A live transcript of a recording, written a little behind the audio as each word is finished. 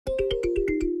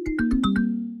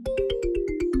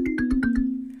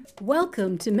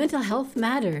Welcome to Mental Health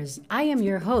Matters. I am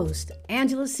your host,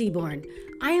 Angela Seaborn.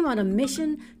 I am on a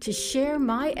mission to share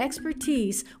my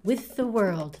expertise with the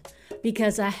world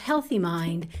because a healthy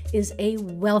mind is a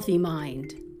wealthy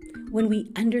mind. When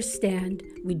we understand,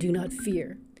 we do not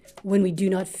fear. When we do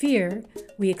not fear,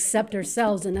 we accept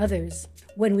ourselves and others.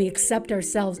 When we accept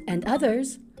ourselves and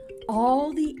others,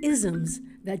 all the isms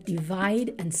that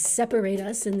divide and separate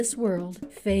us in this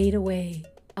world fade away,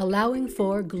 allowing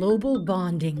for global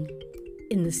bonding.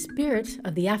 In the spirit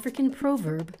of the African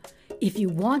proverb, if you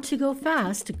want to go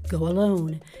fast, go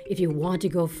alone. If you want to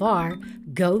go far,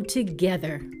 go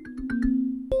together.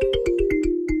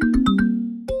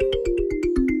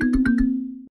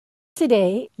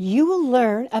 Today, you will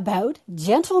learn about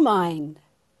Gentle Mind.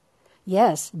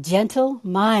 Yes, Gentle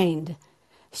Mind.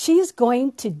 She's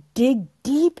going to dig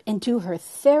deep into her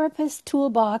therapist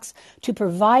toolbox to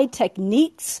provide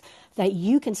techniques that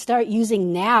you can start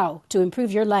using now to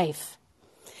improve your life.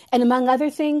 And among other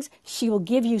things, she will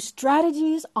give you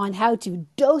strategies on how to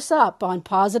dose up on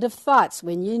positive thoughts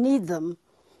when you need them.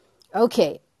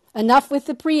 Okay, enough with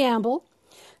the preamble.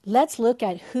 Let's look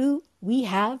at who we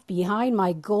have behind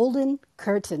my golden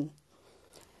curtain.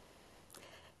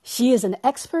 She is an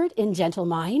expert in Gentle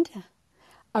Mind,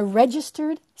 a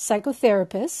registered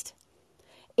psychotherapist,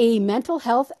 a mental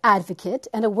health advocate,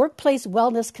 and a workplace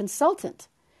wellness consultant.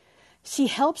 She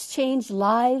helps change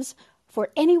lives for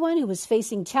anyone who is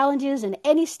facing challenges in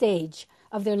any stage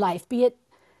of their life, be it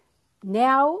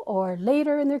now or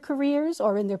later in their careers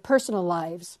or in their personal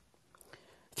lives.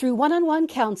 Through one-on-one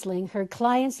counseling, her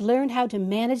clients learn how to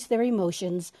manage their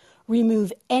emotions,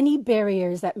 remove any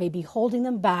barriers that may be holding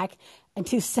them back, and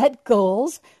to set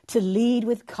goals to lead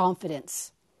with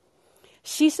confidence.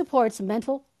 She supports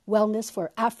mental wellness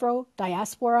for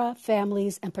Afro-diaspora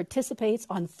families and participates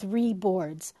on 3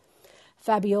 boards: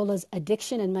 Fabiola's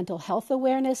Addiction and Mental Health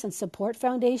Awareness and Support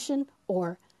Foundation,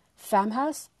 or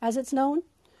FAMHAS as it's known,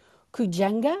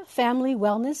 Kujenga Family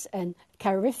Wellness, and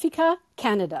Carifika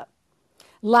Canada.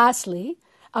 Lastly,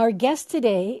 our guest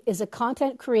today is a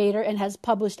content creator and has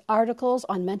published articles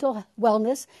on mental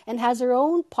wellness and has her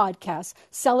own podcast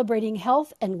celebrating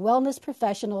health and wellness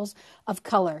professionals of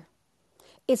color.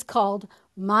 It's called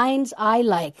Minds I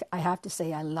Like. I have to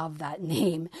say I love that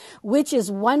name, which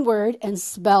is one word and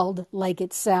spelled like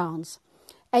it sounds.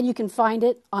 And you can find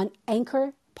it on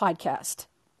Anchor Podcast.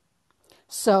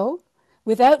 So,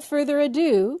 without further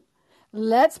ado,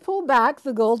 let's pull back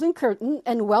the golden curtain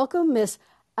and welcome Miss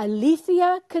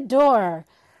Alethea Kador.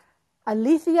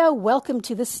 Alethea, welcome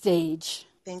to the stage.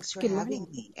 Thanks for having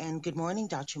me. And good morning,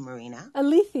 Dr. Marina.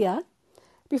 Alethea,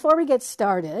 before we get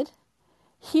started,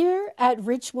 here at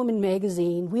Rich Woman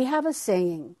Magazine, we have a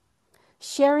saying: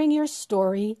 sharing your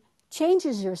story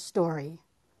changes your story.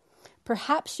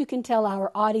 Perhaps you can tell our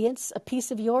audience a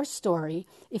piece of your story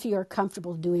if you are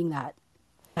comfortable doing that.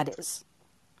 That is.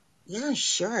 Yeah,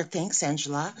 sure. Thanks,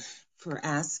 Angela, for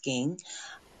asking.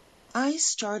 I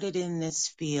started in this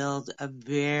field a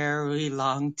very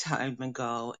long time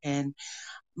ago, and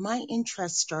my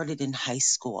interest started in high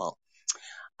school.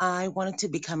 I wanted to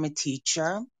become a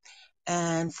teacher.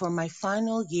 And for my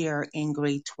final year in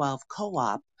grade 12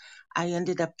 co-op, I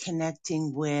ended up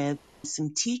connecting with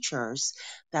some teachers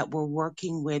that were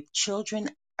working with children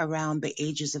around the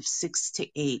ages of 6 to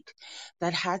 8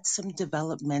 that had some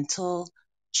developmental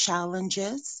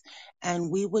challenges,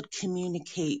 and we would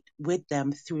communicate with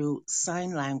them through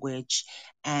sign language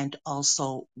and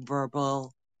also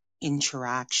verbal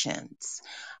interactions.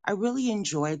 I really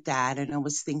enjoyed that, and I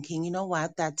was thinking, you know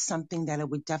what, that's something that I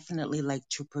would definitely like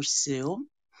to pursue.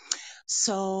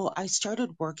 So I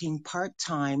started working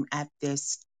part-time at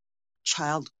this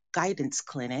child guidance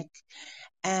clinic,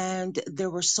 and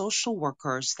there were social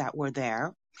workers that were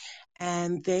there,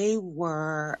 and they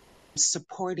were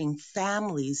supporting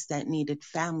families that needed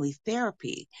family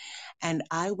therapy. And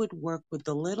I would work with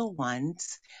the little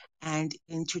ones and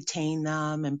entertain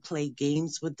them and play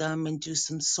games with them and do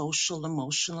some social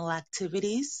emotional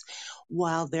activities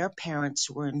while their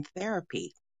parents were in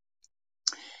therapy.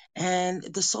 And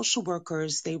the social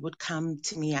workers, they would come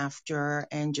to me after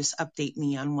and just update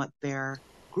me on what their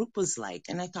group was like.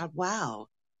 And I thought, wow,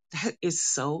 that is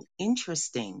so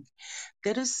interesting.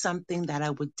 That is something that I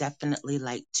would definitely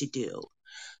like to do.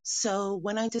 So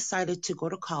when I decided to go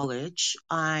to college,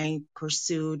 I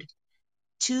pursued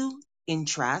 2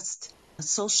 interests: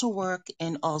 social work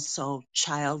and also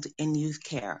child and youth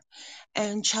care.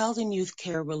 And child and youth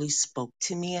care really spoke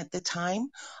to me at the time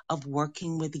of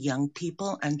working with young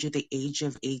people under the age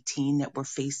of 18 that were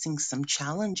facing some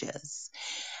challenges.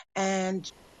 And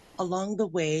along the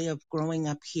way of growing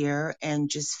up here and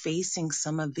just facing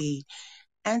some of the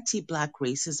anti-Black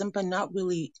racism, but not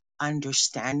really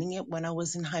understanding it when I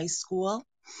was in high school.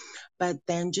 But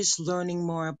then just learning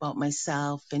more about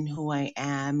myself and who I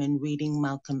am and reading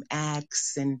Malcolm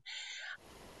X and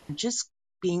just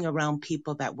being around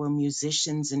people that were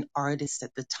musicians and artists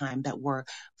at the time that were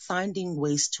finding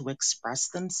ways to express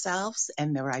themselves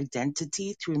and their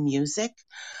identity through music,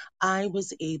 I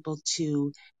was able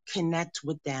to connect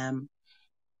with them,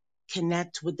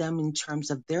 connect with them in terms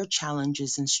of their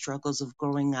challenges and struggles of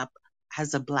growing up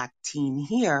as a Black teen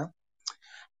here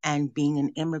and being an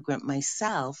immigrant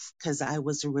myself, because I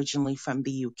was originally from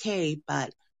the UK,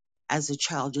 but as a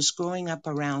child, just growing up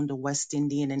around a West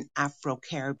Indian and Afro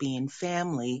Caribbean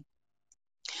family,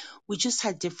 we just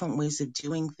had different ways of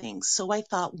doing things. So I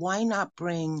thought, why not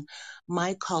bring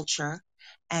my culture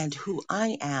and who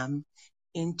I am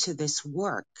into this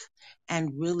work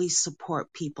and really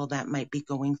support people that might be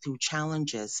going through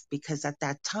challenges? Because at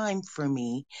that time for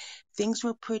me, things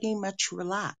were pretty much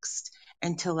relaxed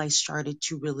until I started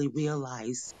to really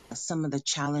realize some of the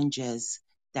challenges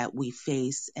that we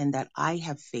face and that I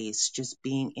have faced just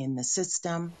being in the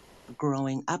system,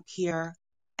 growing up here,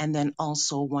 and then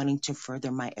also wanting to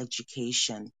further my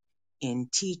education in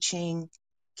teaching,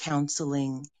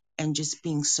 counseling, and just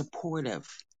being supportive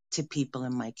to people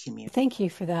in my community. Thank you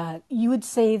for that. You would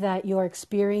say that your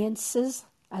experiences,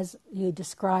 as you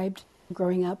described,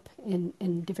 growing up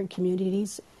in different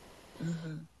communities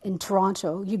Hmm. in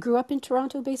Toronto, you grew up in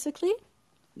Toronto basically?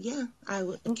 Yeah,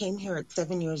 came here at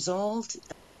 7 years old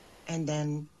and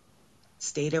then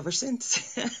stayed ever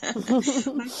since.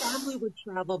 My family would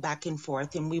travel back and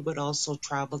forth, and we would also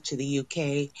travel to the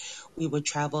UK. We would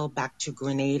travel back to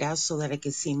Grenada so that I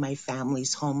could see my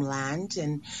family's homeland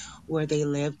and where they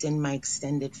lived and my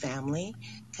extended family,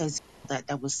 because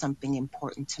that was something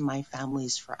important to my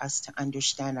families for us to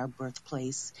understand our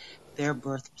birthplace, their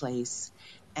birthplace,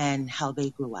 and how they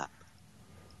grew up.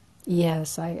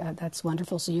 Yes, that's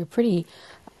wonderful. So you're pretty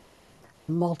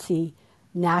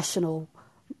multinational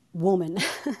woman.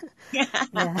 Yeah,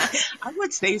 Yeah. I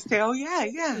would say so. Yeah,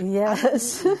 yeah,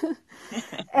 Yes. absolutely.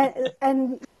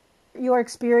 And your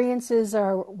experiences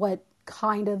are what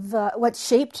kind of what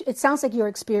shaped it sounds like your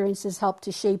experiences helped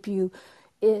to shape you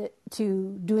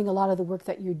to doing a lot of the work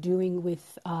that you're doing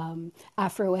with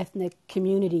Afro-ethnic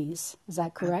communities. Is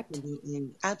that correct?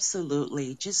 Absolutely.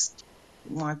 Absolutely. Just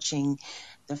watching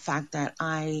the fact that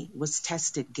I was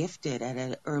tested gifted at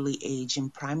an early age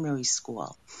in primary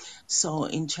school. So,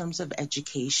 in terms of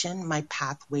education, my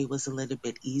pathway was a little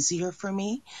bit easier for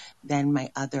me than my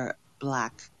other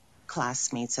Black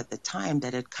classmates at the time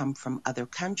that had come from other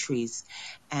countries.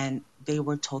 And they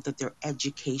were told that their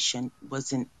education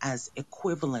wasn't as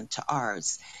equivalent to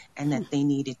ours and that they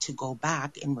needed to go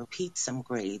back and repeat some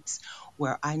grades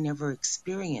where I never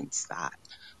experienced that.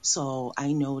 So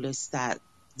I noticed that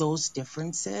those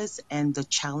differences and the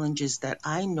challenges that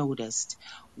I noticed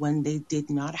when they did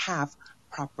not have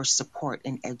proper support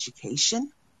in education,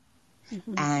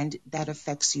 and that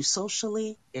affects you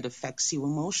socially, it affects you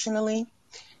emotionally.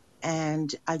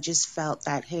 And I just felt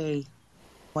that, hey,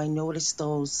 I noticed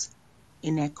those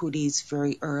inequities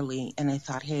very early, and I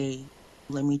thought, hey,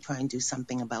 let me try and do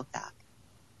something about that.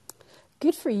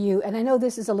 Good for you. And I know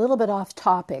this is a little bit off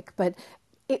topic, but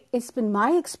it's been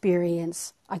my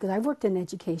experience because I've worked in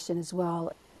education as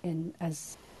well, and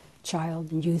as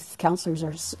child and youth counselors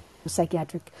or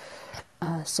psychiatric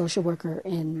social worker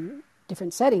in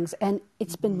different settings, and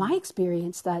it's been my Mhm.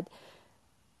 experience that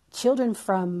children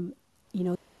from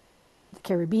the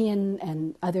Caribbean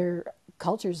and other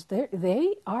cultures,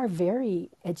 they are very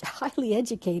highly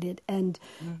educated, and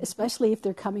Mhm. especially if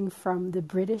they're coming from the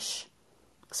British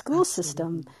school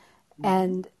system, Absolutely. Mhm.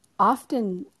 and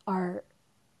often are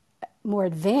more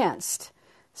advanced.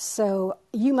 So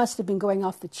you must have been going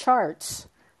off the charts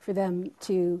for them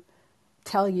to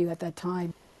tell you at that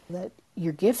time that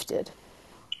you're gifted.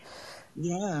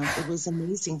 Yeah, it was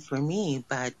amazing for me,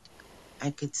 but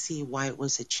I could see why it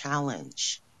was a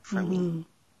challenge for me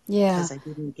Yeah, because I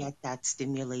didn't get that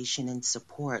stimulation and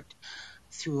support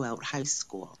throughout high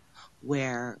school,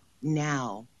 where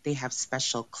now they have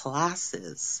special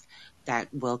classes that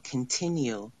will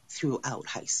continue throughout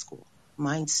high school.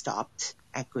 Mine stopped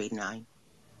at grade 9,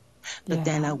 but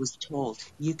then yeah. I was told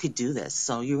you could do this.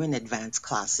 So you're in advanced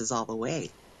classes all the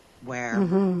way, where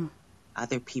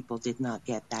other people did not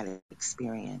get that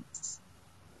experience.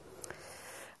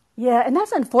 Yeah, and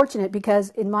that's unfortunate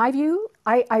because, in my view,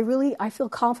 I really I feel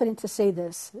confident to say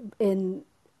this.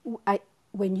 I,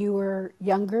 when you were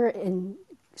younger in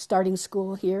starting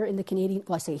school here in the Canadian,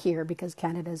 well, I say here because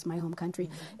Canada is my home country,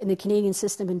 Mhm. in the Canadian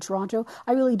system in Toronto,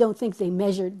 I really don't think they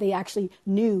measured. They actually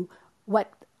knew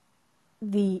what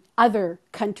the other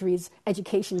countries'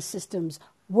 education systems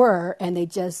were, and they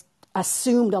just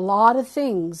assumed a lot of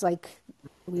things like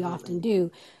we often Absolutely.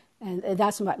 do. And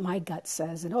that's what my gut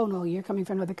says. And oh no, you're coming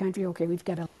from another country. Okay, we've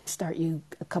got to start you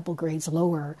a couple grades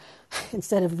lower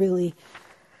instead of really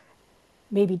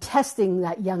maybe testing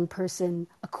that young person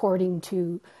according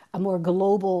to a more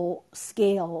global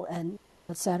scale and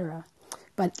etc.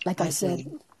 But like I I said,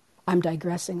 agree. I'm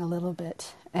digressing a little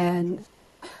bit. And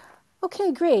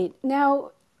okay, great.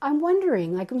 Now I'm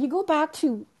wondering, like when you go back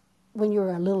to when you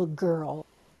were a little girl,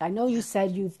 I know you Yeah.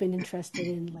 said you've been interested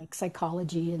in like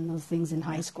psychology and those things in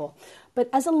high Yeah. school. But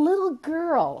as a little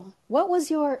girl, what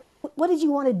did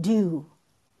you want to do?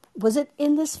 Was it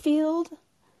in this field?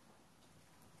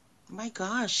 My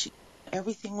gosh,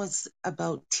 everything was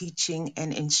about teaching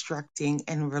and instructing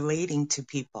and relating to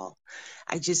people.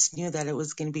 I just knew that it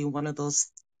was going to be one of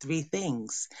those three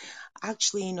things.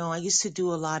 Actually, I used to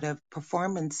do a lot of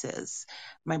performances.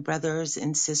 My brothers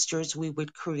and sisters, we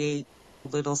would create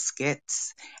little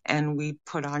skits and we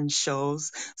put on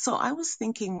shows. So I was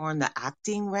thinking more in the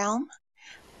acting realm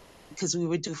because we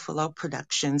would do full out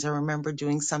productions. I remember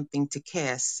doing something to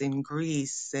Kiss and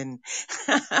Grease and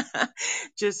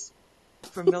just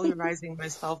familiarizing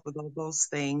myself with all those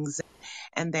things.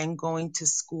 And then going to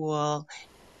school,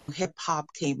 hip hop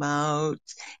came out,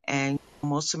 and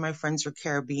most of my friends were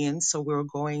Caribbean. So we were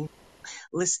going,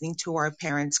 listening to our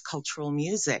parents' cultural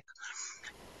music.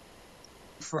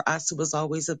 For us, it was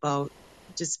always about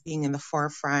just being in the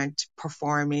forefront,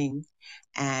 performing,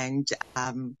 and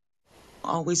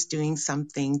always doing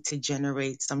something to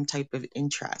generate some type of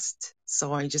interest.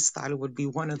 So I just thought it would be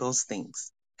one of those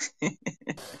things,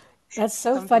 That's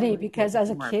so something funny like to because as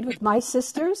a perform. kid with my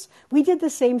sisters, we did the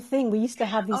same thing. We used to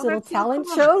have these Oh, little that's so talent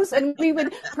cool. shows and we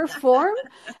would perform.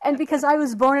 And because I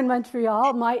was born in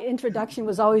Montreal, my introduction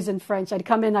was always in French. I'd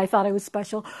come in, I thought I was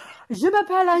special. Je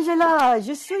m'appelle Angela,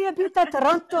 je suis habite à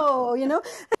Toronto, you know?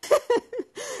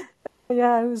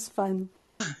 Yeah, it was fun.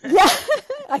 Yeah,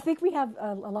 I think we have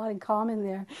a lot in common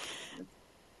there.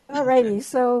 Alrighty,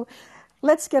 so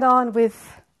let's get on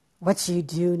with what you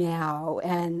do now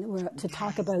and to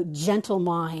talk Yes, about gentle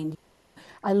mind.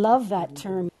 I love that absolutely.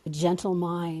 term, gentle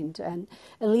mind. And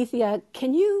Alethea,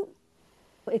 can you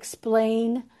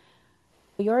explain?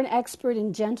 You're an expert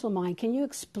in gentle mind. Can you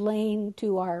explain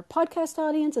to our podcast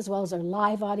audience as well as our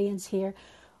live audience here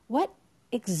what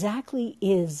exactly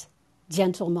is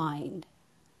gentle mind?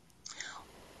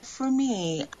 For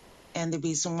me, and the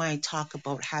reason why I talk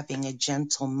about having a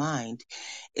gentle mind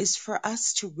is for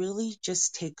us to really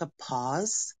just take a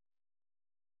pause,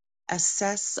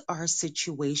 assess our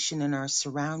situation and our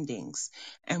surroundings,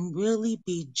 and really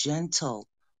be gentle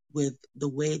with the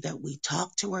way that we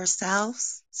talk to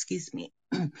ourselves, excuse me,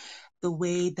 the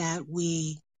way that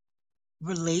we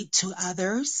relate to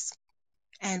others,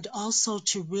 and also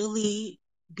to really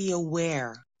be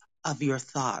aware of your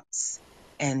thoughts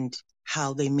and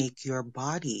how they make your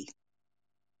body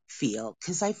feel.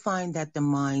 Because I find that the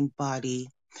mind, body,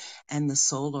 and the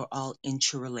soul are all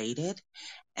interrelated.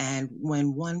 And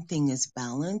when one thing is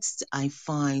balanced, I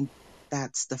find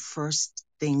that's the first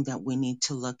thing that we need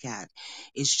to look at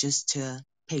is just to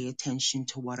pay attention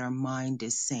to what our mind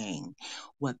is saying,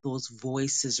 what those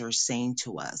voices are saying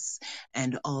to us,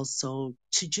 and also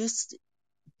to just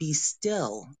be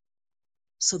still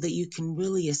so that you can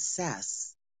really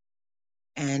assess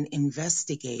and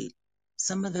investigate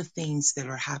some of the things that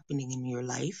are happening in your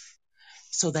life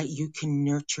so that you can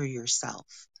nurture yourself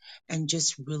and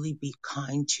just really be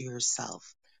kind to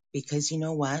yourself. Because you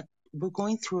know what? We're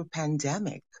going through a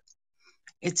pandemic.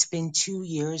 It's been 2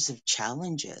 years of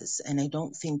challenges, and I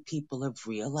don't think people have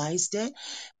realized it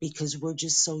because we're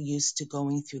just so used to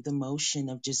going through the motion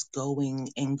of just going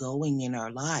and going in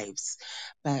our lives.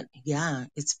 But yeah,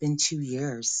 it's been 2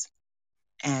 years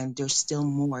and there's still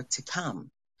more to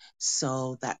come.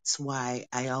 So that's why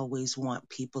I always want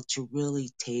people to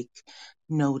really take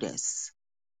notice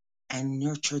and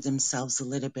nurture themselves a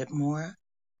little bit more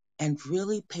and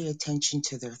really pay attention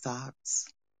to their thoughts.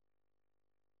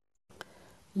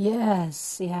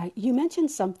 Yes, yeah. You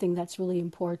mentioned something that's really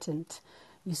important.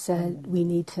 You said Mm. we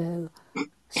need to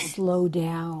slow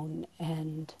down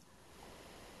and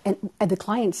the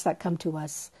clients that come to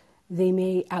us, they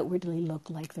may outwardly look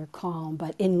like they're calm,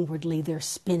 but inwardly they're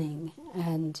spinning.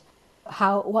 And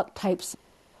what types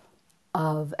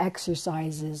of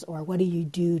exercises or what do you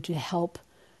do to help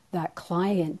that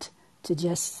client to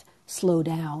just slow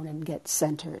down and get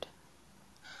centered?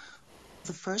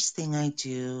 The first thing I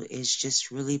do is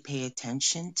just really pay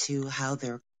attention to how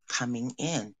they're coming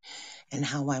in and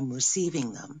how I'm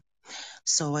receiving them.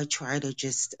 So I try to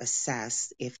just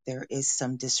assess if there is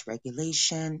some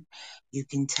dysregulation. You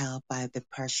can tell by the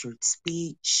pressured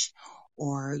speech,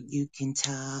 or you can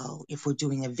tell if we're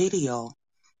doing a video,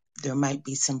 there might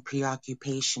be some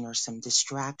preoccupation or some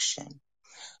distraction.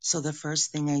 So the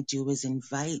first thing I do is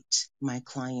invite my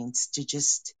clients to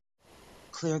just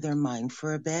clear their mind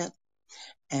for a bit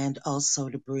and also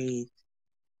to breathe.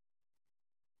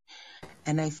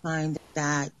 And I find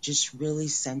that just really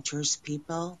centers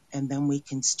people, and then we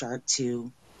can start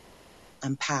to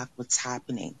unpack what's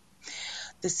happening.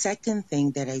 The second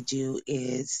thing that I do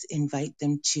is invite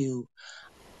them to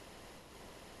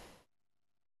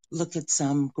look at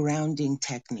some grounding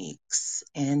techniques,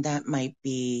 and that might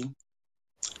be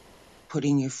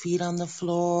putting your feet on the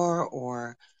floor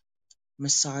or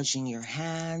massaging your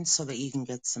hands so that you can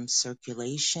get some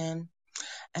circulation.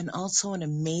 And also an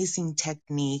amazing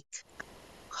technique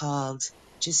called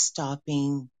just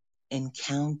stopping and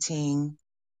counting,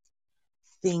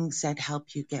 things that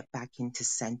help you get back into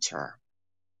center.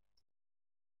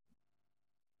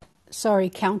 Sorry,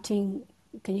 counting.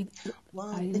 Can you? I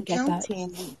Well, the didn't get that.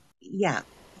 counting, yeah,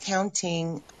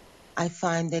 counting. I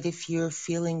find that if you're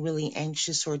feeling really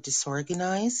anxious or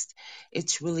disorganized,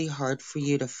 it's really hard for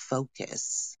you to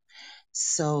focus.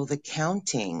 So the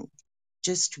counting,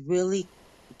 just really,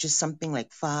 just something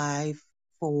like 5,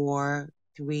 4,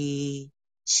 3,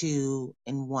 2,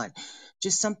 and 1.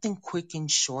 Just something quick and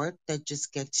short that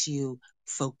just gets you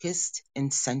focused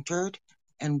and centered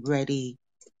and ready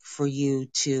for you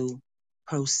to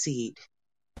proceed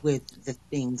with the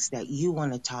things that you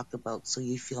want to talk about so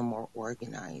you feel more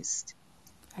organized.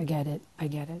 I get it. I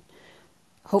get it.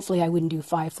 Hopefully, I wouldn't do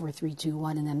 5, 4, 3, 2,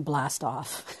 1, and then blast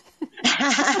off.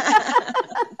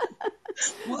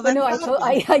 Well, But that no,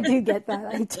 happens. I do get that.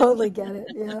 I totally get it.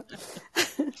 Yeah.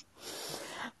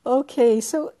 Okay,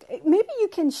 so maybe you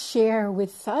can share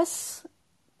with us,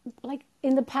 like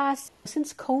in the past,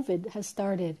 since COVID has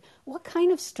started, what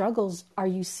kind of struggles are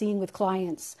you seeing with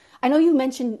clients? I know you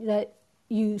mentioned that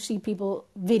you see people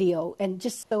video, and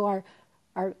just so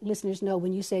our listeners know,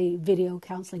 when you say video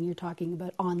counseling, you're talking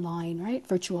about online, right?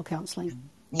 Virtual counseling.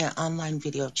 Yeah, online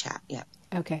video chat. Yeah.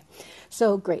 Okay,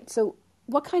 so great. So,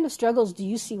 what kind of struggles do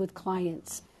you see with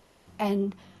clients,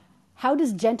 and how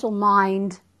does Gentle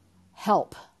Mind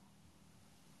help?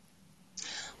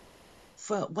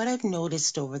 For what I've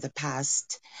noticed over the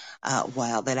past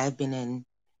while that I've been in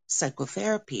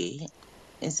psychotherapy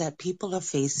is that people are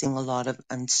facing a lot of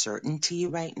uncertainty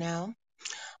right now.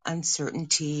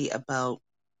 Uncertainty about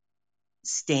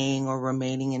staying or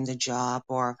remaining in the job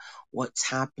or what's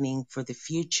happening for the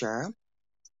future.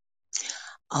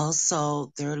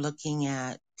 Also, they're looking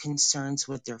at concerns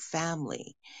with their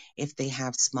family. If they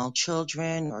have small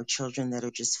children or children that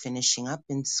are just finishing up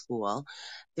in school,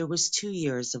 there was 2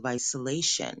 years of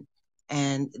isolation.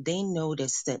 And they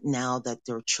notice that now that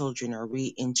their children are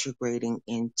reintegrating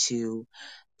into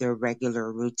their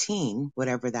regular routine,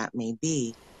 whatever that may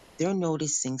be, they're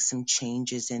noticing some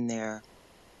changes in their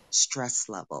stress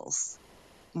levels,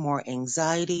 more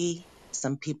anxiety.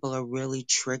 Some people are really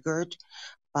triggered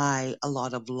by a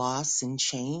lot of loss and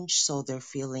change. So they're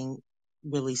feeling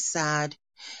really sad,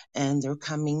 and they're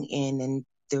coming in and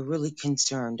they're really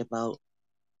concerned about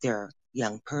their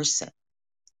young person.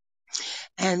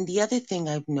 And the other thing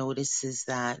I've noticed is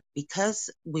that because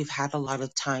we've had a lot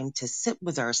of time to sit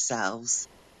with ourselves,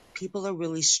 people are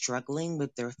really struggling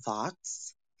with their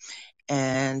thoughts,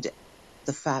 and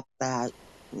the fact that,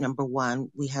 number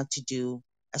one, we had to do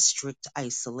a strict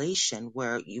isolation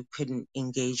where you couldn't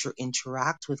engage or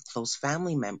interact with close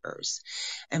family members.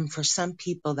 And for some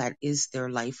people, that is their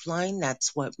lifeline.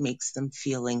 That's what makes them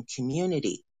feel in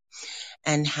community.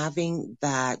 And having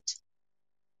that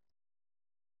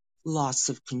loss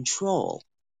of control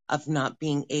of not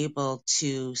being able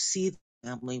to see the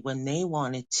family when they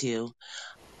wanted to,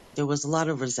 there was a lot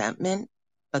of resentment,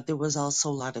 but there was also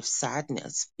a lot of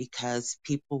sadness because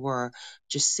people were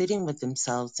just sitting with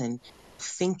themselves and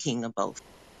thinking about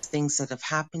things that have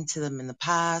happened to them in the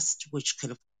past, which could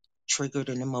have triggered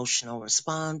an emotional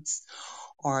response,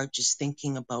 or just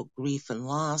thinking about grief and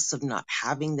loss of not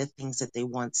having the things that they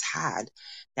once had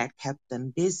that kept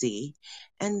them busy.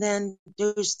 And then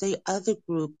there's the other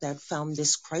group that found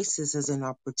this crisis as an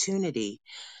opportunity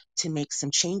to make some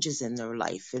changes in their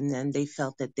life. And then they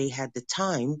felt that they had the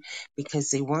time because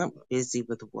they weren't busy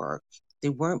with work. They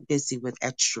weren't busy with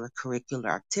extracurricular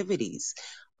activities.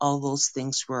 All those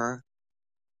things were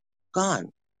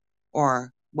gone,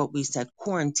 or what we said,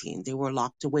 quarantine. They were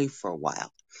locked away for a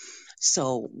while.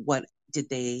 So what did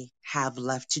they have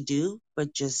left to do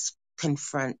but just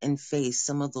confront and face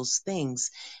some of those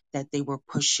things that they were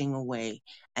pushing away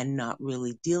and not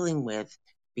really dealing with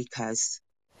because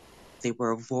they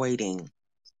were avoiding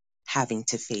having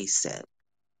to face it.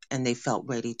 And they felt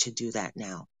ready to do that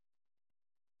now.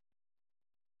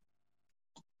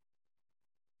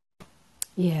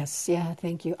 Yes, yeah,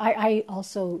 thank you. I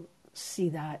also see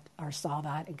that or saw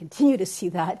that and continue to see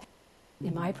that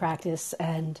in my practice.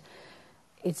 And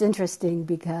it's interesting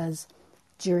because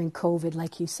during COVID,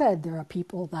 like you said, there are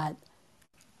people that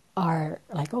are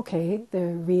like, okay,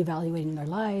 they're reevaluating their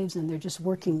lives and they're just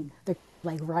working, they're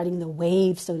like riding the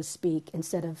wave, so to speak,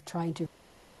 instead of trying to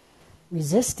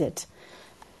resist it,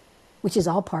 which is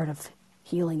all part of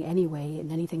healing anyway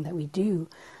in anything that we do.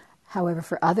 However,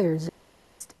 for others,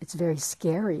 it's very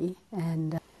scary,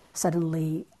 and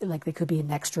suddenly, like, they could be an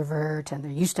extrovert and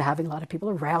they're used to having a lot of people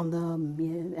around them,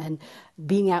 and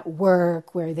being at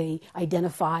work where they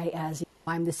identify as,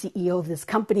 I'm the CEO of this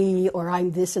company, or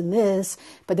I'm this and this,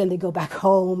 but then they go back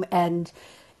home and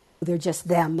they're just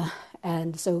them.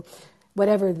 And so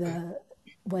whatever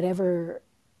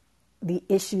the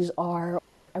issues are,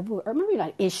 or maybe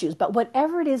not issues, but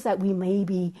whatever it is that we may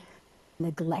be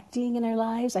neglecting in our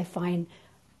lives, I find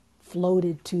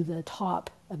floated to the top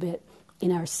a bit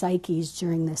in our psyches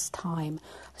during this time.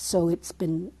 So it's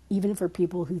been, even for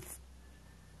people who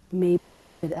may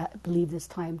believe this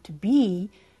time to be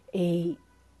a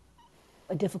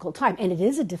difficult time, and it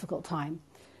is a difficult time,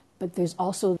 but there's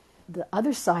also the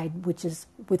other side, which is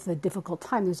with a difficult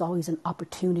time, there's always an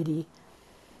opportunity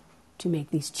to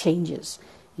make these changes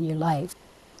in your life.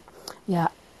 Yeah,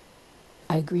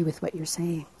 I agree with what you're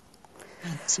saying.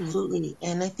 Absolutely.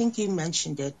 And I think you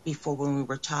mentioned it before when we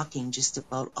were talking just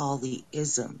about all the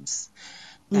isms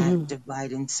that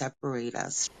divide and separate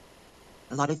us.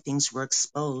 A lot of things were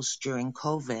exposed during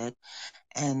COVID,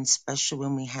 and especially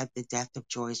when we had the death of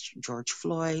George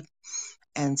Floyd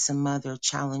and some other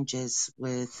challenges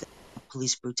with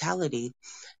police brutality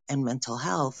and mental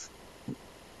health.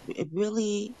 It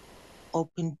really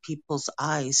opened people's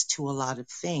eyes to a lot of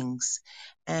things,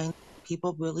 and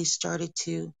people really started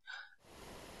to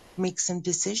make some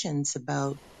decisions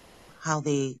about how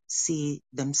they see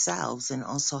themselves and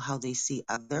also how they see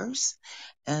others.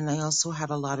 And I also had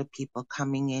a lot of people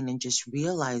coming in and just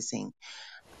realizing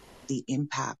the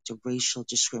impact of racial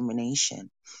discrimination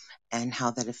and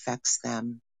how that affects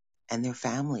them and their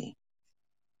family.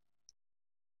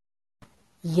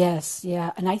 Yes,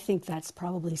 yeah, and I think that's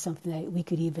probably something that we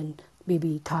could even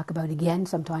maybe talk about again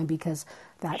sometime, because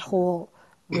that whole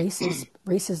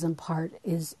racism part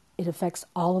is, it affects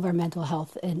all of our mental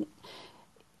health, and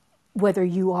whether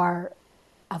you are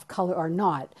of color or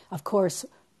not. Of course,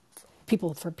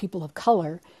 for people of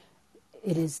color,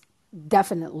 it is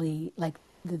definitely like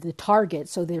the target,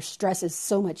 so their stress is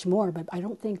so much more. But I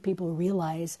don't think people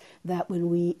realize that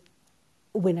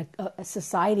when a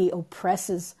society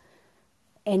oppresses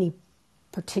any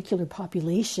particular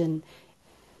population,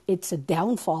 it's a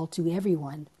downfall to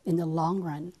everyone in the long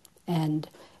run, and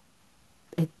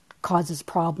it causes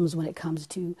problems when it comes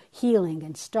to healing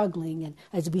and struggling. And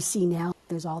as we see now,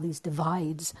 there's all these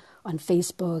divides on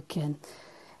Facebook and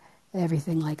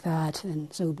everything like that.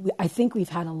 And so I think we've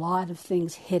had a lot of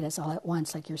things hit us all at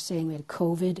once. Like you're saying, we had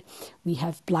COVID, we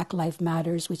have Black Lives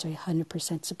Matters, which I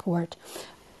 100% support,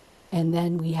 and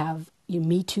then we have your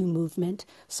Me Too movement.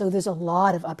 So there's a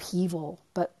lot of upheaval.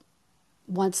 But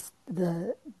once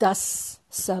the dust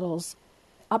settles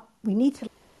up, we need to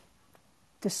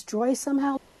destroy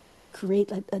somehow,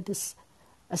 create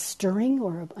a stirring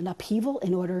or an upheaval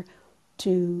in order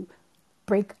to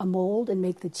break a mold and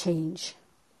make the change.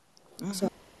 Mm-hmm.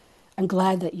 So I'm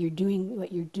glad that you're doing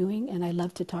what you're doing, and I'd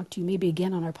love to talk to you maybe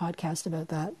again on our podcast about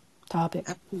that topic.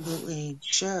 Absolutely,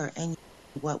 sure. And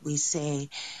what we say,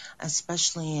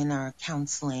 especially in our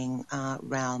counseling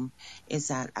realm, is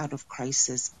that out of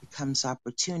crisis becomes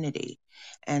opportunity,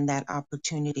 and that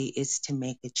opportunity is to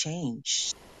make a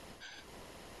change.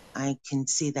 I can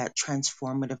see that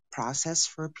transformative process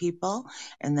for people,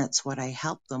 and that's what I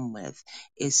help them with,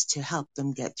 is to help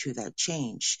them get through that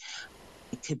change.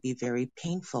 It could be very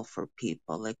painful for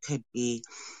people. It could be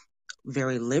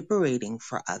very liberating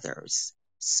for others.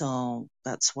 So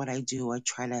that's what I do. I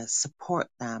try to support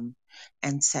them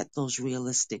and set those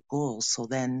realistic goals, so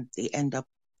then they end up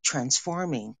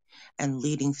transforming and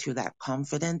leading through that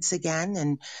confidence again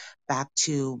and back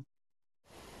to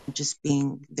just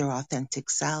being their authentic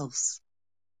selves.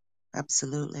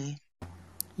 Absolutely.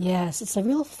 Yes, it's a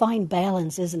real fine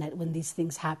balance, isn't it, when these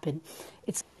things happen?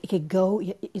 It could go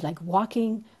like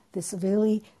walking this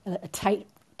really a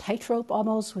tightrope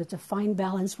almost, with a fine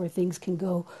balance where things can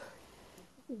go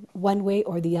one way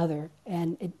or the other,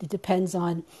 and it depends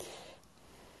on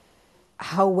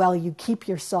how well you keep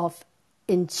yourself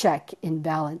in check, in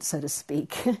balance, so to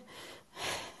speak.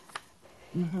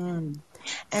 Hmm.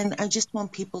 And I just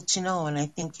want people to know, and I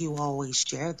think you always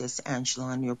share this, Angela,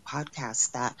 on your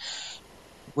podcast, that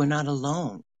we're not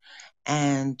alone.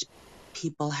 And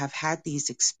people have had these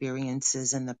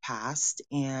experiences in the past,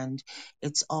 and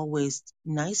it's always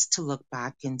nice to look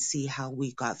back and see how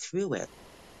we got through it.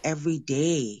 Every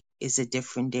day is a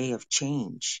different day of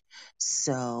change.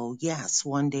 So, yes,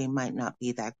 one day might not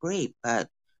be that great, but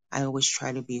I always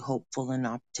try to be hopeful and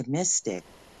optimistic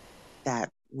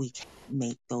that we can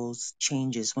make those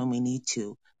changes when we need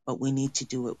to, but we need to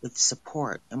do it with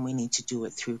support and we need to do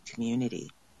it through community.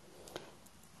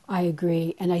 I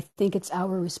agree. And I think it's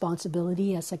our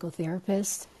responsibility as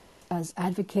psychotherapists, as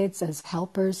advocates, as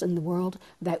helpers in the world,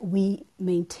 that we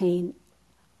maintain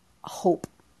hope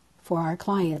for our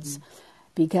clients. Mm-hmm.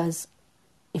 Because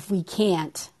if we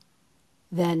can't,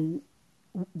 then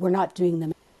we're not doing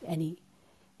them any.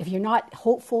 If you're not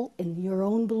hopeful in your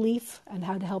own belief and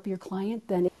how to help your client,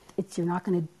 then you're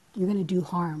going to do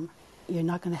harm. You're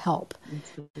not going to help.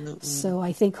 Absolutely. So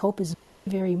I think hope is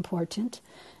very important,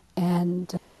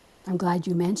 and I'm glad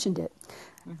you mentioned it.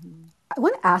 Mm-hmm. I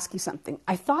want to ask you something.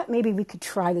 I thought maybe we could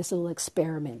try this little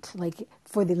experiment, like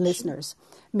for the listeners.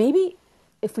 Maybe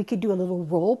if we could do a little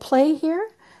role play here,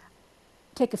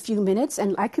 take a few minutes,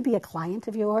 and I could be a client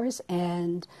of yours,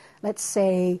 and let's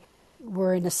say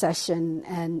we're in a session,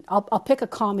 and I'll pick a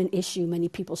common issue many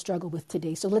people struggle with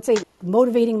today. So let's say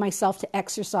motivating myself to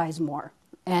exercise more.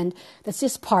 And that's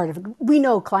just part of it. We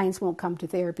know clients won't come to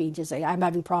therapy and just say, I'm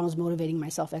having problems motivating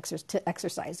myself to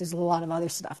exercise. There's a lot of other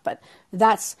stuff, but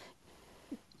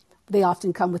they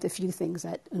often come with a few things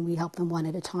and we help them one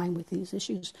at a time with these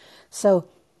issues. So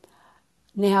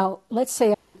now let's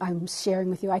say I'm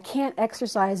sharing with you, I can't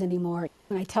exercise anymore.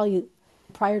 And I tell you,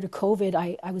 prior to COVID,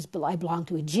 I belonged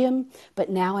to a gym, but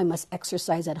now I must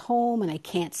exercise at home and I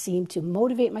can't seem to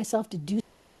motivate myself to do.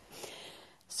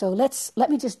 So let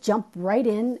me just jump right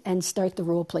in and start the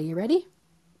role play. You ready?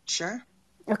 Sure.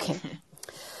 Okay.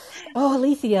 Oh,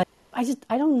 Alethea,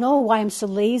 I don't know why I'm so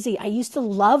lazy. I used to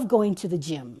love going to the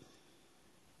gym.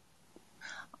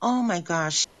 Oh my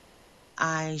gosh.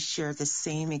 I share the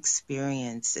same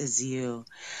experience as you.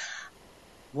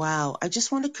 Wow. I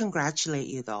just want to congratulate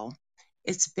you though.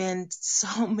 It's been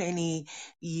so many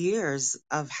years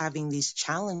of having these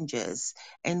challenges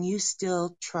and you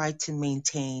still try to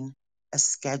maintain a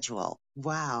schedule.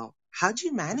 Wow. How'd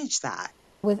you manage that?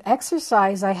 With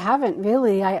exercise, I haven't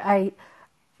really.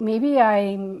 Maybe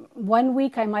 1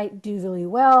 week I might do really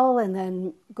well and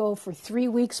then go for 3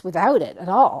 weeks without it at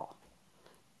all.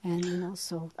 And,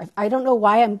 so I don't know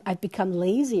why I've become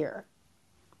lazier.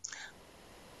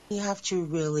 You have to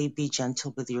really be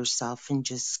gentle with yourself and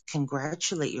just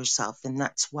congratulate yourself. And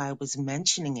that's why I was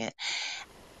mentioning it.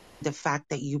 The fact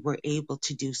that you were able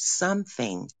to do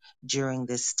something during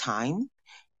this time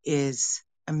is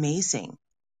amazing.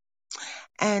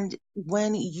 And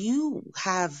when you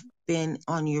have been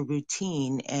on your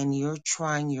routine and you're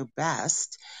trying your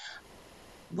best,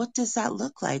 what does that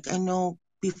look like? I know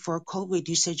before COVID,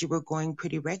 you said you were going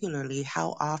pretty regularly.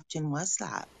 How often was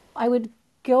that? I would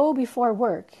go before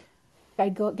work.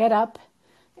 I'd get up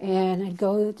and I'd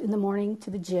go in the morning to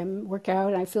the gym, work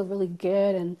out, and I feel really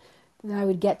good. And then I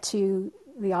would get to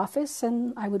the office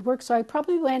and I would work. So I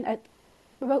probably went at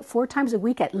about 4 times a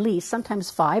week at least,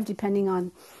 sometimes 5, depending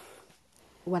on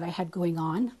what I had going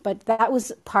on. But that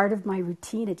was part of my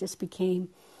routine. It just became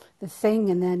the thing.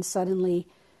 And then suddenly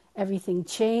everything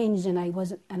changed and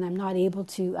I'm not able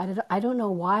to, I don't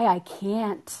know why I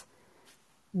can't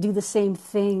do the same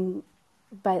thing,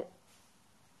 but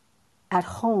at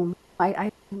home.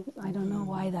 I don't know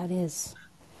why that is.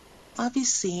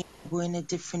 Obviously, we're in a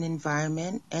different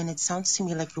environment, and it sounds to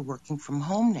me like you're working from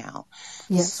home now.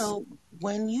 Yes. So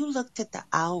when you looked at the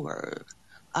hour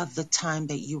of the time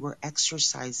that you were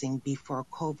exercising before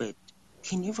COVID,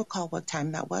 can you recall what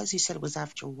time that was? You said it was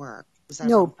after work. Was that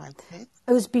around 5, 6?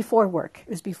 It was before work.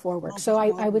 So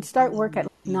I would start work at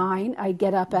 9. I'd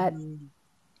get up at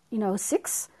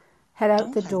 6, head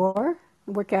out the door,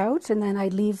 work out, and then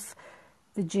I'd leave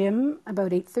the gym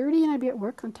about 8:30, and I'd be at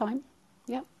work on time.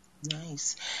 Yep.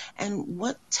 Nice. And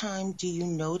what time do you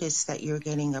notice that you're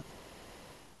getting up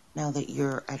now that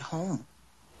you're at home?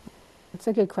 That's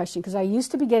a good question, because I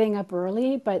used to be getting up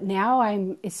early, but now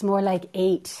it's more like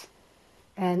 8.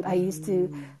 And I used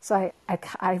to, so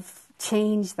I've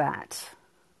changed that.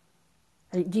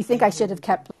 Do you think I should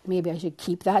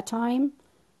keep that time?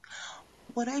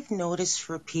 What I've noticed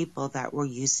for people that were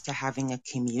used to having a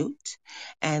commute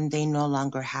and they no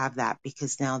longer have that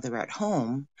because now they're at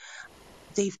home,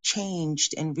 they've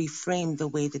changed and reframed the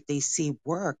way that they see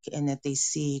work and that they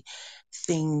see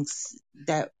things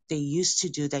that they used to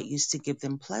do that used to give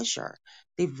them pleasure.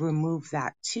 They've removed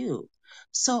that too.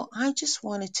 So I just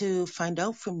wanted to find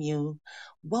out from you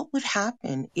what would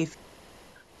happen if you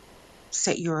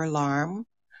set your alarm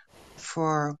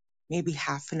for maybe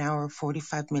half an hour,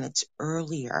 45 minutes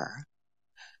earlier.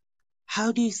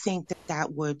 How do you think that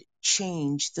that would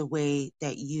change the way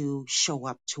that you show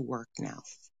up to work now?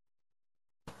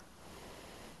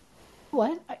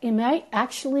 What? It might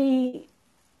actually,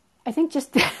 I think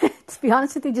just, to be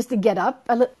honest with you, just to get up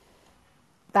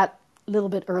that little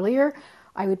bit earlier,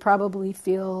 I would probably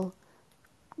feel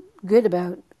good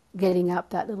about getting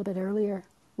up that little bit earlier.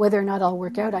 Whether or not I'll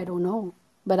work out, I don't know.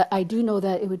 But I do know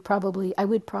that I would probably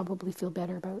feel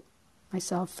better about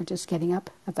myself for just getting up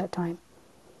at that time.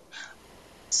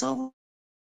 So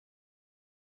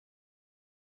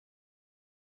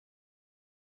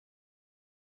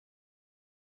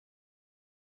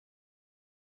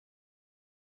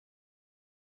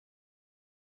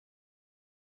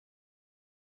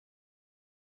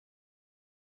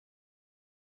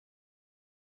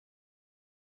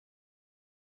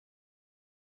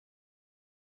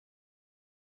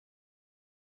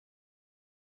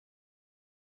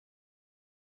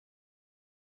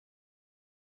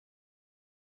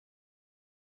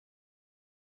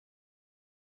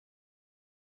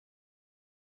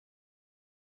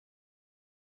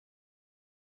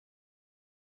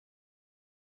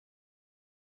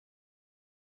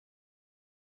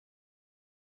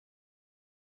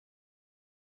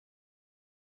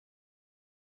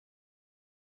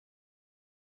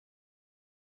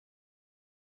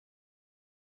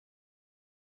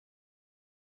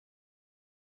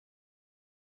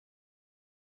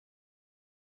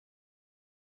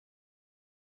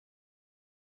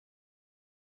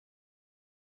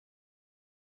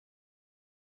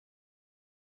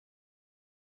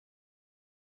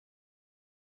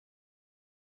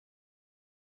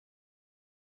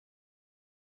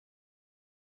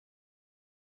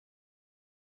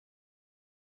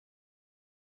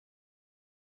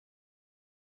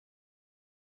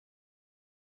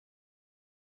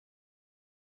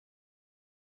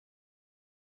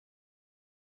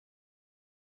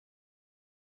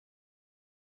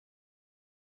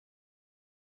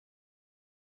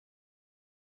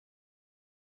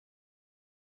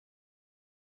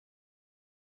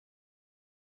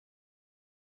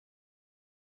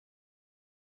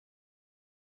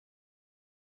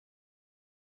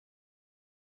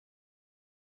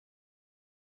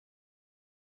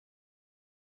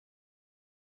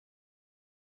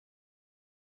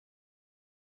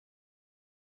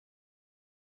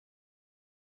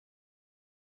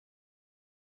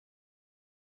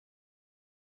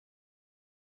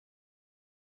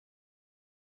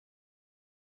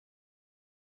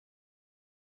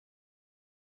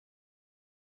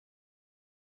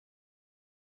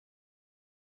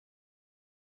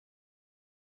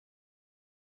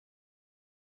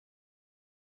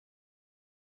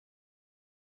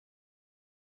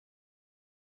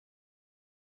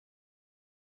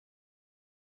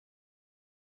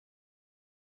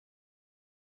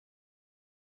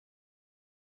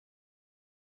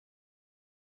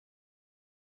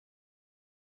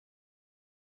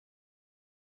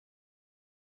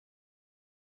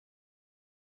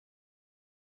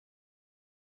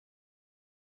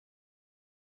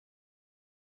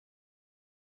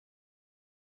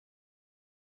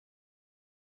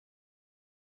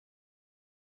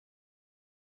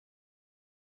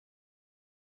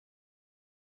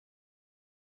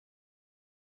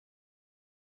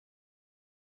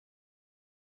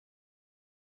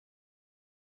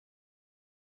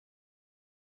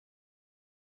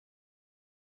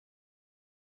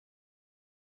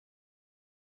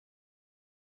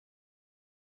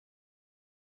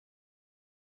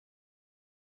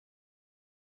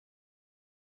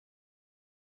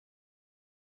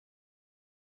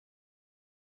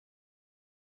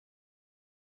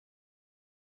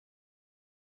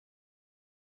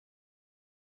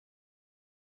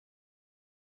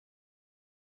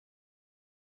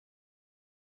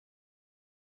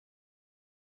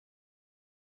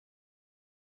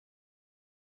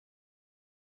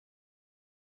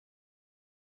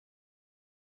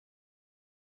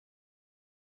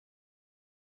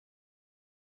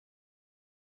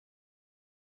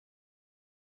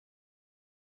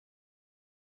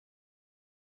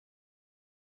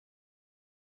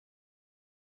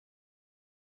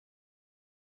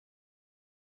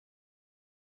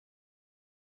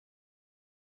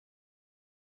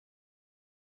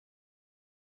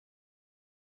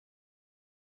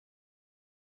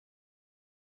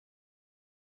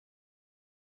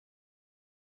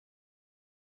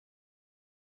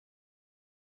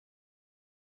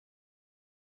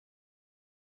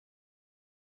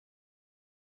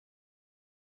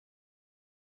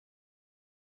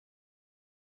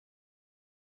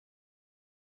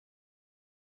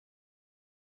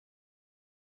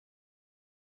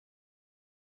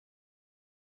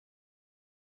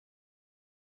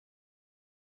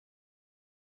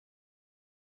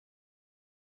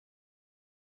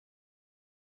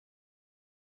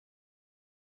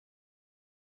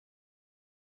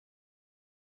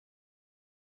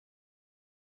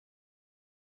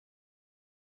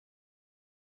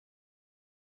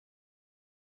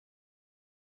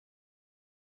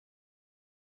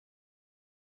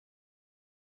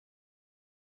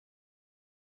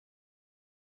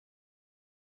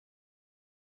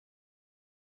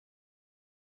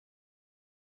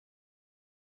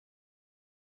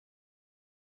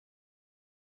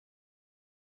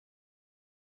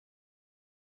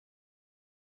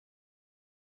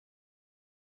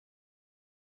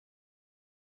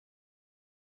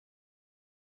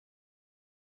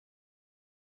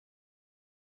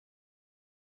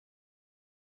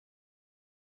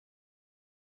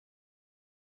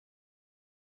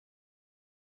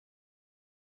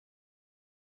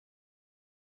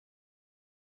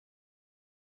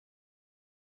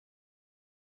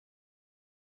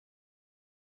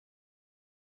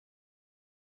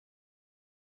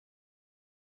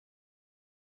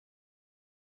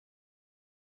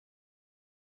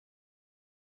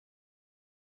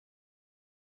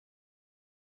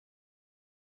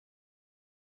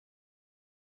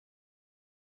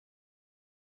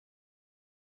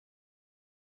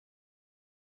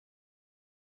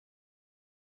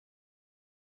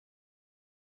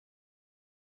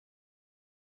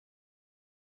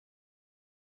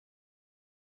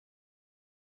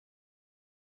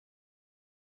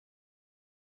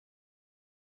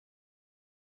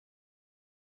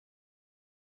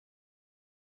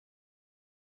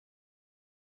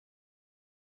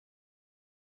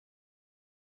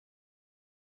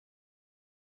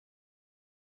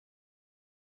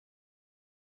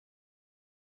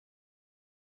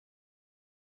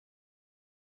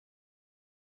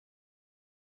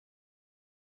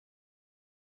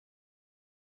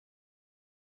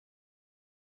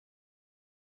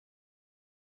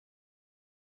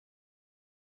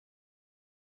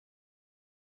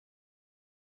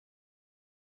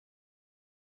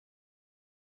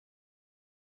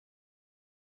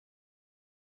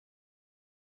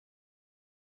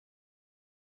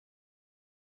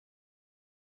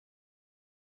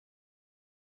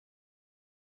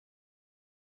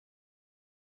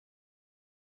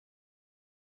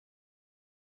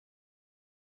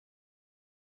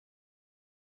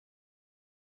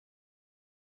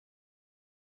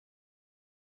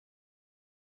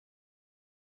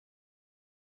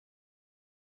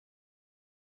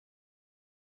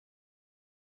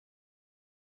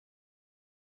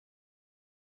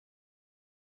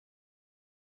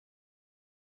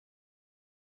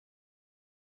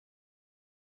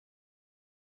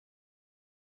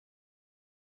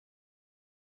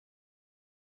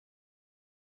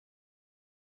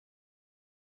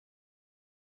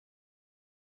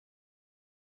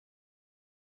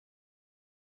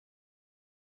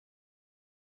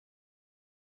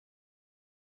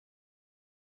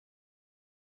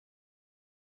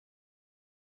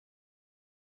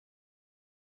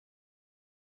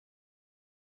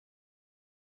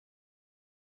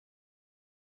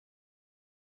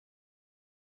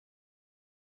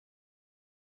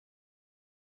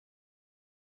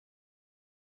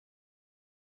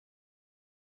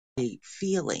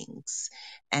feelings.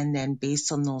 And then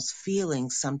based on those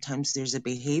feelings, sometimes there's a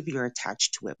behavior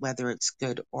attached to it, whether it's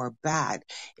good or bad.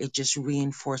 It just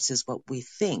reinforces what we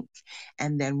think.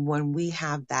 And then when we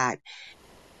have that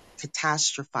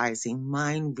catastrophizing,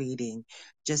 mind reading,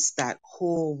 just that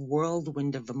whole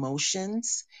whirlwind of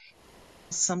emotions,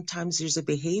 sometimes there's a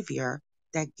behavior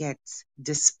that gets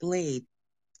displayed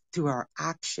through our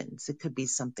actions. It could be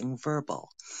something verbal.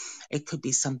 It could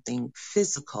be something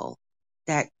physical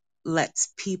that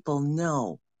lets people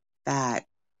know that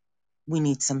we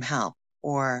need some help,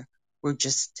 or we're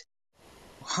just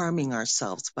harming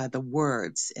ourselves by the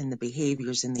words and the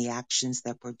behaviors and the actions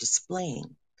that we're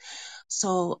displaying.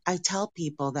 So I tell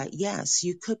people that yes,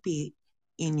 you could be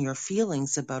in your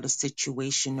feelings about a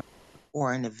situation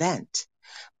or an event,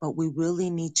 but we really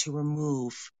need to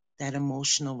remove that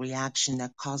emotional reaction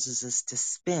that causes us to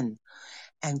spin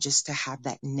and just to have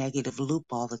that negative loop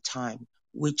all the time,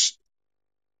 which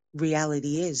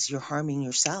reality is you're harming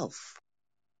yourself.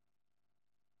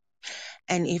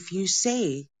 And if you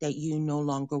say that you no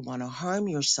longer want to harm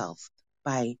yourself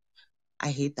by, I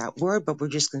hate that word, but we're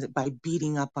just going to, by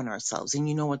beating up on ourselves. And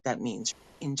you know what that means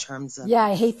in terms of, Yeah,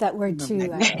 I hate that word too.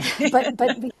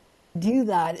 But we do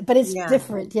that, but it's yeah.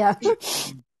 different. Yeah.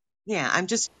 Yeah,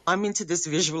 I'm into this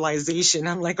visualization.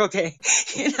 I'm like, okay,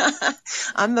 you know,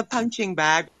 I'm the punching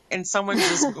bag and someone's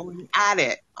just going at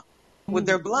it with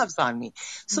their gloves on me.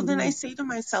 So then I say to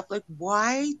myself, like,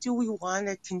 why do we want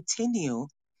to continue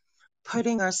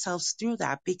putting ourselves through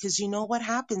that? Because you know what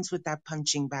happens with that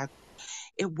punching bag?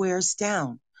 It wears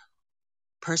down.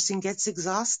 Person gets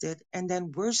exhausted, and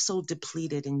then we're so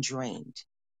depleted and drained.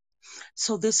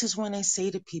 So this is when I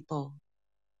say to people,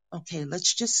 okay,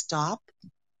 let's just stop.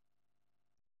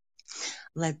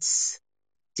 Let's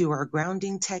do our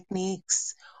grounding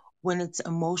techniques. When it's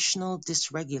emotional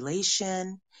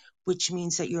dysregulation, which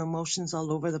means that your emotions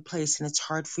all over the place and it's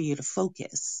hard for you to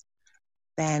focus,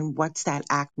 then what's that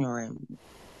acronym,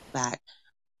 that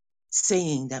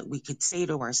saying that we could say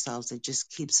to ourselves that just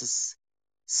keeps us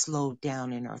slowed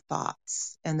down in our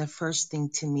thoughts? And the first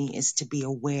thing to me is to be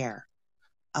aware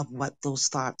of what those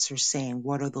thoughts are saying.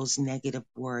 What are those negative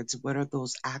words? What are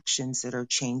those actions that are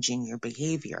changing your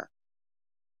behavior?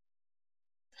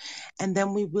 And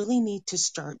then we really need to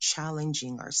start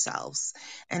challenging ourselves.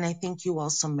 And I think you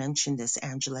also mentioned this,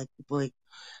 Angela, like,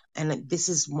 and this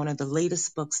is one of the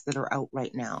latest books that are out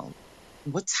right now.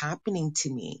 What's happening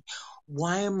to me?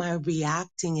 Why am I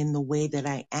reacting in the way that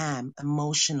I am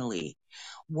emotionally?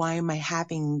 Why am I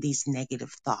having these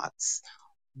negative thoughts?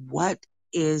 What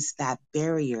is that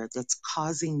barrier that's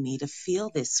causing me to feel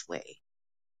this way?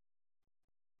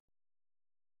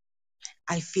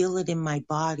 I feel it in my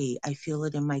body. I feel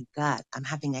it in my gut. I'm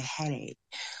having a headache.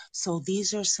 So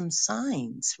these are some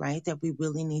signs, right, that we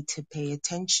really need to pay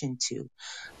attention to.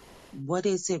 What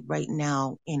is it right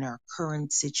now in our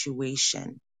current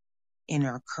situation, in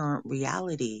our current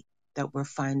reality, that we're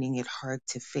finding it hard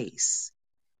to face?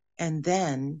 And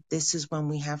then this is when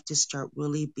we have to start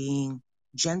really being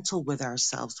gentle with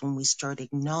ourselves, when we start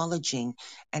acknowledging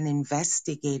and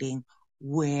investigating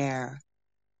where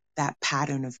that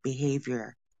pattern of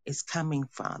behavior is coming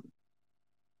from.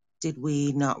 Did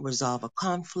we not resolve a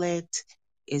conflict?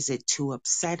 Is it too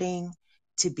upsetting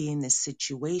to be in this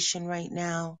situation right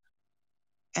now?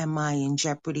 Am I in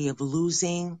jeopardy of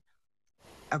losing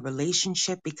a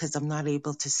relationship because I'm not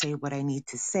able to say what I need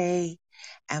to say?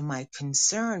 Am I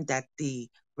concerned that the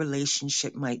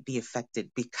relationship might be affected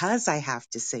because I have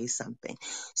to say something?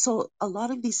 So a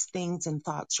lot of these things and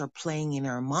thoughts are playing in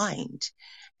our mind.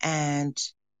 And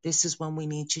this is when we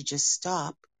need to just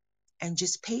stop and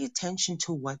just pay attention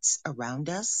to what's around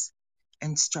us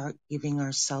and start giving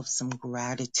ourselves some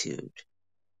gratitude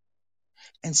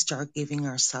and start giving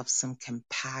ourselves some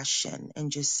compassion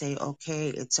and just say, okay,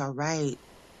 it's all right.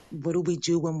 What do we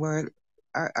do when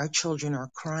our children are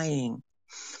crying?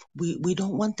 We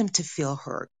don't want them to feel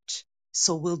hurt.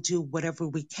 So we'll do whatever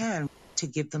we can to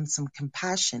give them some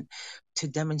compassion, to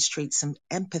demonstrate some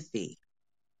empathy.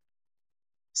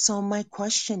 So my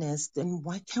question is, then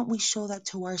why can't we show that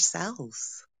to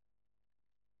ourselves?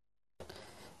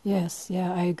 Yes,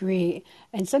 yeah, I agree.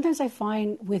 And sometimes I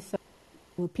find with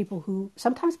people who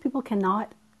sometimes people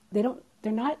cannot, they're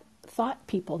not thought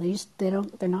people.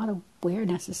 They're not aware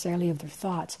necessarily of their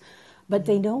thoughts, but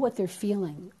they know what they're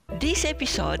feeling. This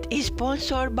episode is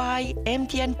sponsored by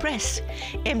MTN Press.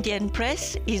 MTN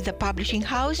Press is the publishing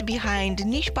house behind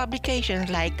niche publications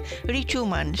like Rich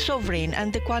Human, Sovereign,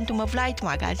 and the Quantum of Light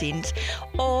magazines,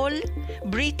 all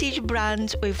British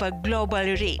brands with a global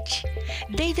reach.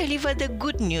 They deliver the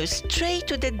good news straight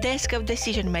to the desk of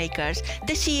decision makers,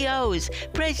 the CEOs,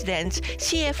 presidents,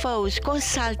 CFOs,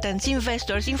 consultants,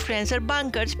 investors, influencers,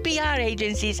 bankers, PR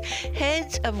agencies,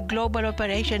 heads of global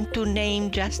operations, to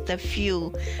name just a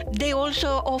few. They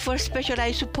also offer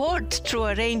specialized support through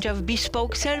a range of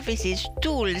bespoke services,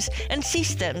 tools, and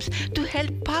systems to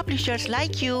help publishers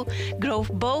like you grow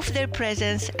both their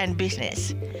presence and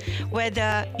business.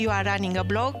 Whether you are running a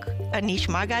blog, a niche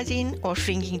magazine, or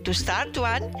thinking to start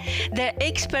one, their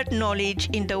expert knowledge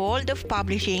in the world of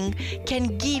publishing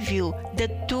can give you the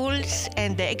tools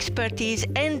and the expertise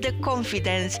and the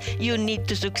confidence you need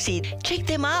to succeed. Check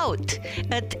them out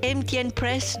at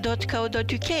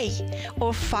mtnpress.co.uk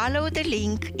or follow the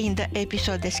link in the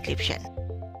episode description.